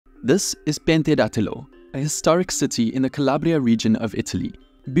This is Pentedatelo, a historic city in the Calabria region of Italy.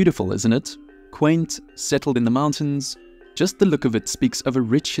 Beautiful, isn't it? Quaint, settled in the mountains. Just the look of it speaks of a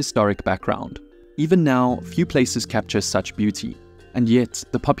rich historic background. Even now, few places capture such beauty, and yet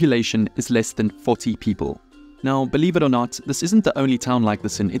the population is less than 40 people. Now, believe it or not, this isn't the only town like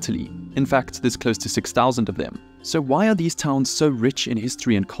this in Italy. In fact, there's close to 6,000 of them. So why are these towns so rich in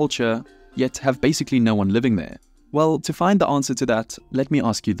history and culture, yet have basically no one living there? Well, to find the answer to that, let me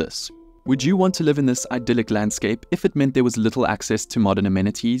ask you this. Would you want to live in this idyllic landscape if it meant there was little access to modern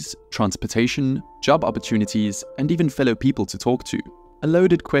amenities, transportation, job opportunities, and even fellow people to talk to? A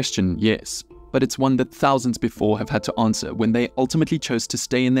loaded question, yes, but it's one that thousands before have had to answer when they ultimately chose to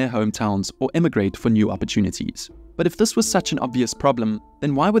stay in their hometowns or emigrate for new opportunities. But if this was such an obvious problem,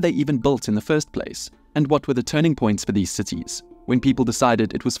 then why were they even built in the first place? And what were the turning points for these cities, when people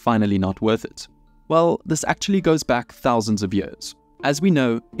decided it was finally not worth it? Well, this actually goes back thousands of years. As we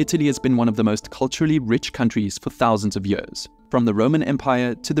know, Italy has been one of the most culturally rich countries for thousands of years, from the Roman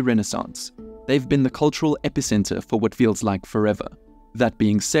Empire to the Renaissance. They've been the cultural epicenter for what feels like forever. That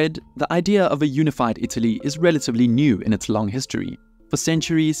being said, the idea of a unified Italy is relatively new in its long history. For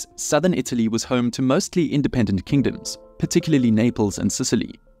centuries, southern Italy was home to mostly independent kingdoms, particularly Naples and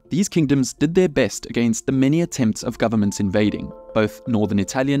Sicily. These kingdoms did their best against the many attempts of governments invading, both northern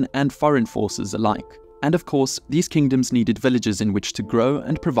Italian and foreign forces alike. And of course, these kingdoms needed villages in which to grow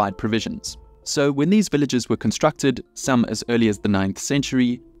and provide provisions. So when these villages were constructed, some as early as the 9th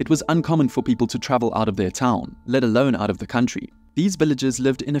century, it was uncommon for people to travel out of their town, let alone out of the country. These villages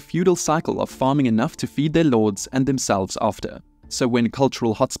lived in a feudal cycle of farming enough to feed their lords and themselves after. So when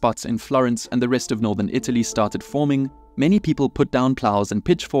cultural hotspots in Florence and the rest of northern Italy started forming, many people put down plows and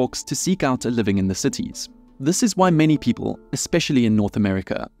pitchforks to seek out a living in the cities. This is why many people, especially in North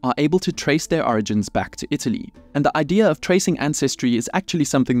America, are able to trace their origins back to Italy. And the idea of tracing ancestry is actually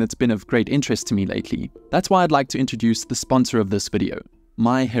something that's been of great interest to me lately. That's why I'd like to introduce the sponsor of this video,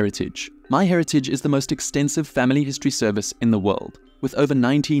 MyHeritage. MyHeritage is the most extensive family history service in the world, with over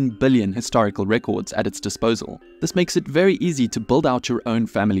 19 billion historical records at its disposal. This makes it very easy to build out your own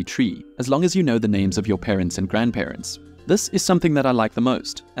family tree, as long as you know the names of your parents and grandparents. This is something that I like the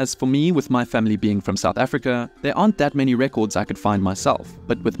most, as for me, with my family being from South Africa, there aren't that many records I could find myself,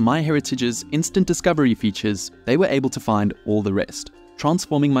 but with MyHeritage's instant discovery features, they were able to find all the rest,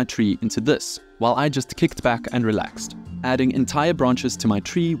 transforming my tree into this, while I just kicked back and relaxed, adding entire branches to my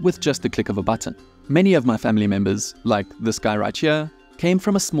tree with just the click of a button. Many of my family members, like this guy right here, came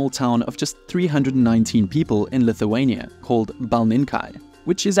from a small town of just 319 people in Lithuania called Balninkai,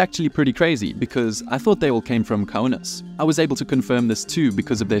 which is actually pretty crazy because I thought they all came from Kaunas. I was able to confirm this too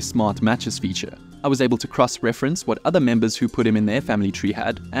because of their smart matches feature. I was able to cross-reference what other members who put him in their family tree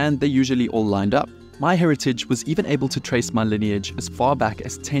had, and they usually all lined up. MyHeritage was even able to trace my lineage as far back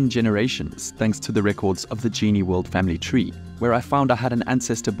as 10 generations thanks to the records of the Genie World family tree, where I found I had an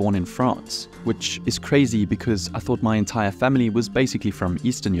ancestor born in France, which is crazy because I thought my entire family was basically from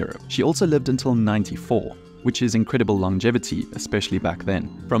Eastern Europe. She also lived until 94. Which is incredible longevity, especially back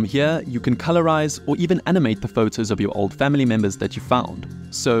then. From here, you can colorize or even animate the photos of your old family members that you found.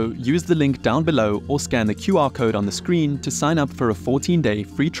 So use the link down below or scan the QR code on the screen to sign up for a 14-day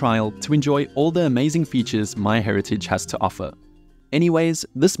free trial to enjoy all the amazing features MyHeritage has to offer. Anyways,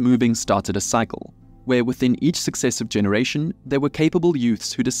 this moving started a cycle, where within each successive generation, there were capable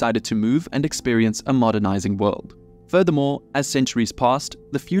youths who decided to move and experience a modernizing world. Furthermore, as centuries passed,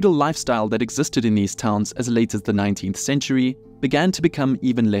 the feudal lifestyle that existed in these towns as late as the 19th century began to become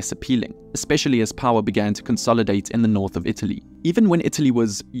even less appealing, especially as power began to consolidate in the north of Italy. Even when Italy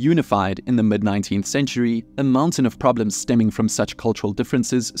was unified in the mid-19th century, a mountain of problems stemming from such cultural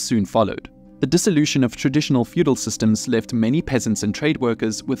differences soon followed. The dissolution of traditional feudal systems left many peasants and trade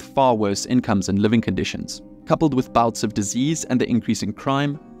workers with far worse incomes and living conditions. Coupled with bouts of disease and the increase in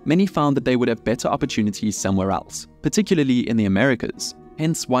crime, many found that they would have better opportunities somewhere else, particularly in the Americas,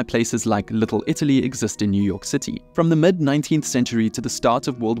 hence why places like Little Italy exist in New York City. From the mid-19th century to the start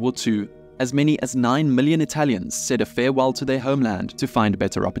of World War II, as many as 9 million Italians said a farewell to their homeland to find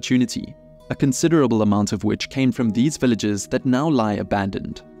better opportunity, a considerable amount of which came from these villages that now lie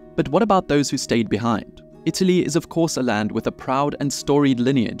abandoned. But what about those who stayed behind? Italy is of course a land with a proud and storied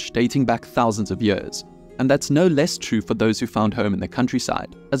lineage dating back thousands of years. And that's no less true for those who found home in the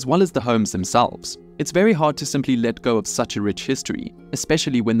countryside, as well as the homes themselves. It's very hard to simply let go of such a rich history,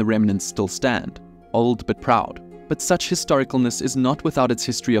 especially when the remnants still stand, old but proud. But such historicalness is not without its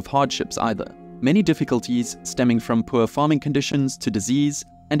history of hardships either. Many difficulties, stemming from poor farming conditions to disease,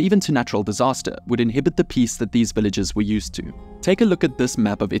 and even to natural disaster, would inhibit the peace that these villages were used to. Take a look at this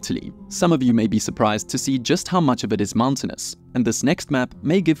map of Italy. Some of you may be surprised to see just how much of it is mountainous, and this next map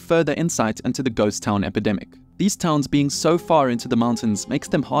may give further insight into the ghost town epidemic. These towns being so far into the mountains makes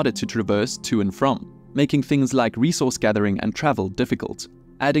them harder to traverse to and from, making things like resource gathering and travel difficult,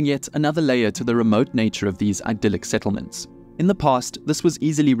 adding yet another layer to the remote nature of these idyllic settlements. In the past, this was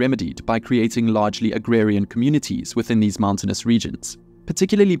easily remedied by creating largely agrarian communities within these mountainous regions,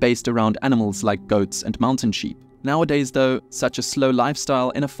 particularly based around animals like goats and mountain sheep. Nowadays though, such a slow lifestyle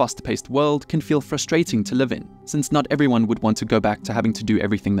in a fast-paced world can feel frustrating to live in, since not everyone would want to go back to having to do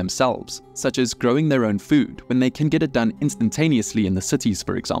everything themselves, such as growing their own food when they can get it done instantaneously in the cities,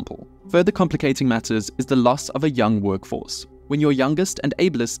 for example. Further complicating matters is the loss of a young workforce. When your youngest and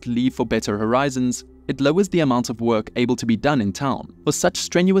ablest leave for better horizons, it lowers the amount of work able to be done in town. For such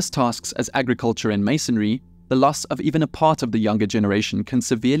strenuous tasks as agriculture and masonry, the loss of even a part of the younger generation can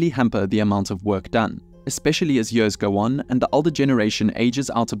severely hamper the amount of work done, especially as years go on and the older generation ages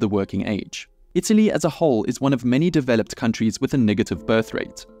out of the working age. Italy as a whole is one of many developed countries with a negative birth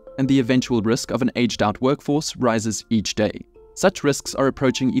rate, and the eventual risk of an aged-out workforce rises each day. Such risks are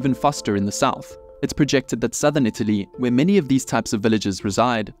approaching even faster in the south. It's projected that southern Italy, where many of these types of villages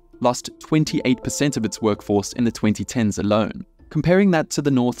reside, lost 28% of its workforce in the 2010s alone. Comparing that to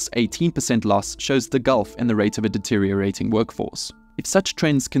the north's 18% loss shows the gulf in the rate of a deteriorating workforce. If such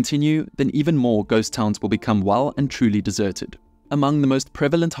trends continue, then even more ghost towns will become well and truly deserted. Among the most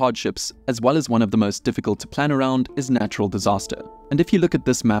prevalent hardships, as well as one of the most difficult to plan around, is natural disaster. And if you look at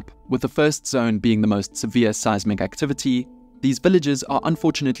this map, with the first zone being the most severe seismic activity, these villages are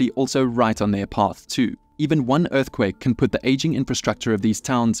unfortunately also right on their path too. Even one earthquake can put the aging infrastructure of these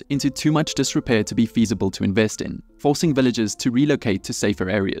towns into too much disrepair to be feasible to invest in, forcing villagers to relocate to safer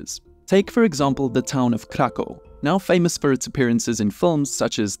areas. Take for example the town of Krakow, now famous for its appearances in films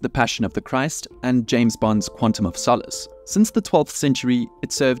such as The Passion of the Christ and James Bond's Quantum of Solace. Since the 12th century,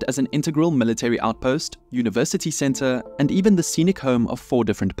 it served as an integral military outpost, university center, and even the scenic home of 4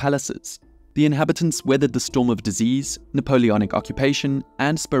 different palaces. The inhabitants weathered the storm of disease, Napoleonic occupation,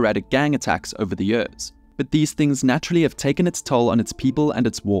 and sporadic gang attacks over the years. But these things naturally have taken its toll on its people and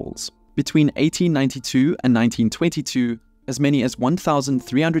its walls. Between 1892 and 1922, as many as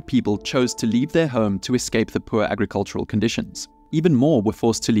 1,300 people chose to leave their home to escape the poor agricultural conditions. Even more were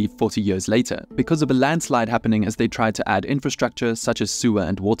forced to leave 40 years later because of a landslide happening as they tried to add infrastructure such as sewer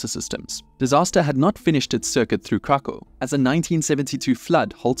and water systems. Disaster had not finished its circuit through Krakow, as a 1972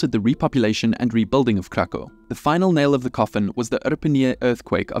 flood halted the repopulation and rebuilding of Krakow. The final nail of the coffin was the Irpinier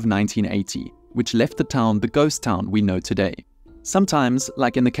earthquake of 1980, which left the town the ghost town we know today. Sometimes,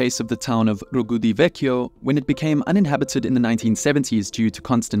 like in the case of the town of Rogudi Vecchio, when it became uninhabited in the 1970s due to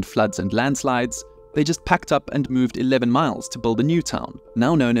constant floods and landslides, they just packed up and moved 11 miles to build a new town,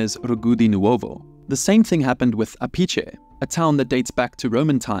 now known as Rogudi Nuovo. The same thing happened with Apice, a town that dates back to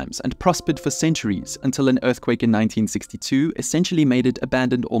Roman times and prospered for centuries until an earthquake in 1962 essentially made it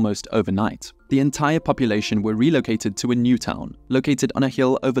abandoned almost overnight. The entire population were relocated to a new town, located on a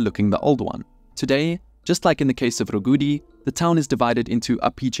hill overlooking the old one. Today, just like in the case of Rogudi, the town is divided into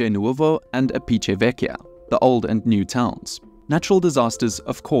Apice Nuovo and Apice Vecchia, the old and new towns. Natural disasters,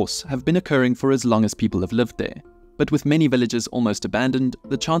 of course, have been occurring for as long as people have lived there, but with many villages almost abandoned,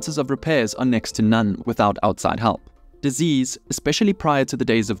 the chances of repairs are next to none without outside help. Disease, especially prior to the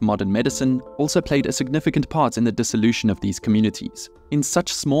days of modern medicine, also played a significant part in the dissolution of these communities. In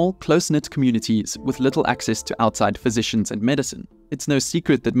such small, close-knit communities with little access to outside physicians and medicine, it's no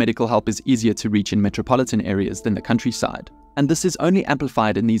secret that medical help is easier to reach in metropolitan areas than the countryside, and this is only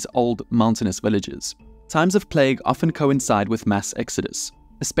amplified in these old, mountainous villages. Times of plague often coincide with mass exodus,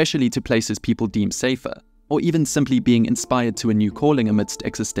 especially to places people deem safer, or even simply being inspired to a new calling amidst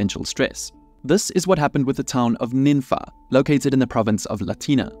existential stress. This is what happened with the town of Ninfa, located in the province of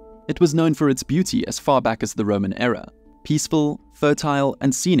Latina. It was known for its beauty as far back as the Roman era, peaceful, fertile,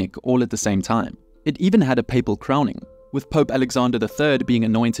 and scenic all at the same time. It even had a papal crowning, with Pope Alexander III being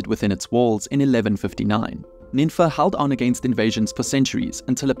anointed within its walls in 1159. Ninfa held on against invasions for centuries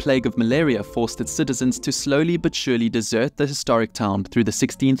until a plague of malaria forced its citizens to slowly but surely desert the historic town through the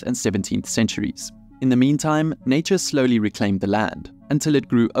 16th and 17th centuries. In the meantime, nature slowly reclaimed the land, until it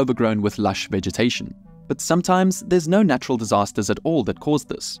grew overgrown with lush vegetation. But sometimes there's no natural disasters at all that caused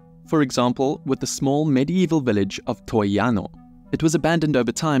this. For example, with the small medieval village of Toiano. It was abandoned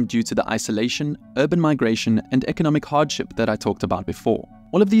over time due to the isolation, urban migration, and economic hardship that I talked about before.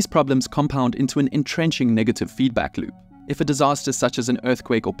 All of these problems compound into an entrenching negative feedback loop. If a disaster such as an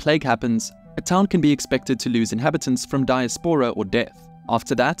earthquake or plague happens, a town can be expected to lose inhabitants from diaspora or death.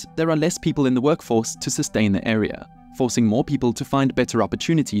 After that, there are less people in the workforce to sustain the area. forcing more people to find better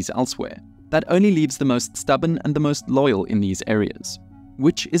opportunities elsewhere. That only leaves the most stubborn and the most loyal in these areas,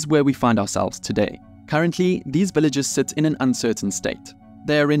 which is where we find ourselves today. Currently, these villages sit in an uncertain state.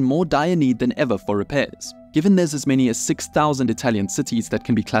 They are in more dire need than ever for repairs. Given there's as many as 6,000 Italian cities that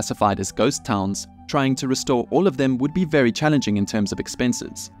can be classified as ghost towns, trying to restore all of them would be very challenging in terms of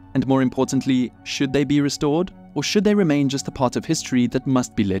expenses. And more importantly, should they be restored? Or should they remain just a part of history that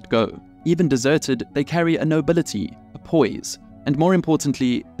must be let go? Even deserted, they carry a nobility, a poise, and more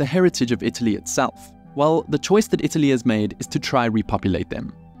importantly, the heritage of Italy itself. Well, the choice that Italy has made is to try repopulate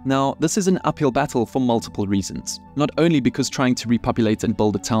them. Now, this is an uphill battle for multiple reasons. Not only because trying to repopulate and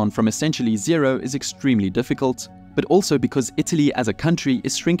build a town from essentially zero is extremely difficult, but also because Italy as a country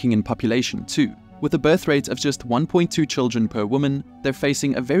is shrinking in population too. With a birth rate of just 1.2 children per woman, they're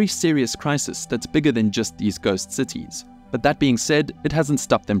facing a very serious crisis that's bigger than just these ghost cities. But that being said, it hasn't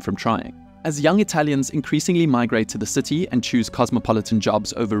stopped them from trying. As young Italians increasingly migrate to the city and choose cosmopolitan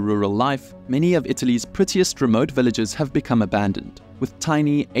jobs over rural life, many of Italy's prettiest remote villages have become abandoned, with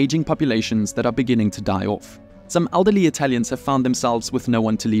tiny, aging populations that are beginning to die off. Some elderly Italians have found themselves with no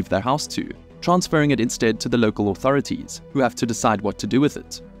one to leave their house to, transferring it instead to the local authorities, who have to decide what to do with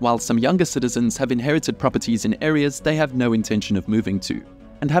it, while some younger citizens have inherited properties in areas they have no intention of moving to.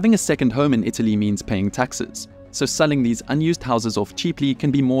 And having a second home in Italy means paying taxes, so selling these unused houses off cheaply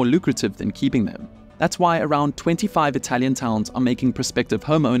can be more lucrative than keeping them. That's why around 25 Italian towns are making prospective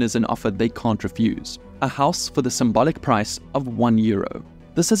homeowners an offer they can't refuse: a house for the symbolic price of €1.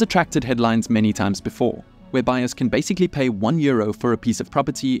 This has attracted headlines many times before, where buyers can basically pay €1 for a piece of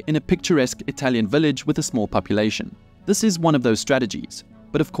property in a picturesque Italian village with a small population. This is one of those strategies,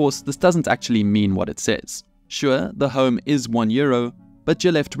 but of course this doesn't actually mean what it says. Sure, the home is €1, but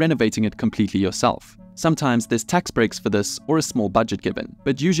you're left renovating it completely yourself. Sometimes there's tax breaks for this or a small budget given,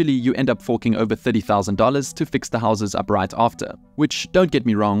 but usually you end up forking over $30,000 to fix the houses up right after, which, don't get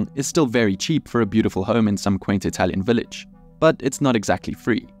me wrong, is still very cheap for a beautiful home in some quaint Italian village. But it's not exactly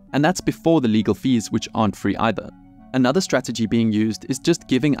free, and that's before the legal fees, which aren't free either. Another strategy being used is just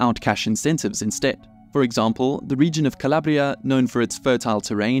giving out cash incentives instead. For example, the region of Calabria, known for its fertile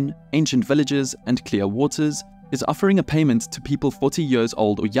terrain, ancient villages, and clear waters, is offering a payment to people 40 years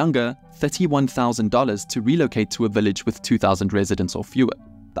old or younger, $31,000 to relocate to a village with 2,000 residents or fewer.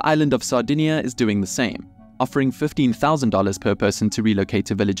 The island of Sardinia is doing the same, offering $15,000 per person to relocate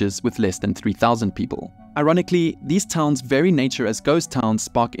to villages with less than 3,000 people. Ironically, these towns' very nature as ghost towns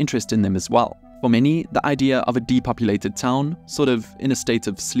spark interest in them as well. For many, the idea of a depopulated town, sort of in a state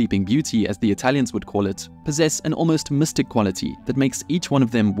of sleeping beauty as the Italians would call it, possess an almost mystic quality that makes each one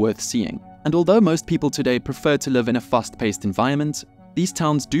of them worth seeing. And although most people today prefer to live in a fast-paced environment, these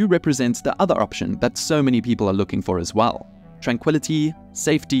towns do represent the other option that so many people are looking for as well: tranquility,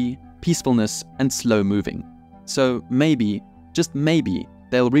 safety, peacefulness, and slow moving. So maybe, just maybe,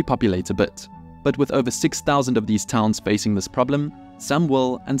 they'll repopulate a bit. But with over 6,000 of these towns facing this problem, some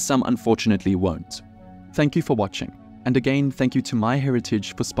will and some unfortunately won't. Thank you for watching, and again thank you to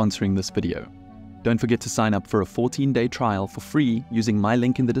MyHeritage for sponsoring this video. Don't forget to sign up for a 14-day trial for free using my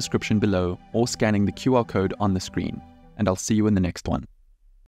link in the description below or scanning the QR code on the screen, and I'll see you in the next one.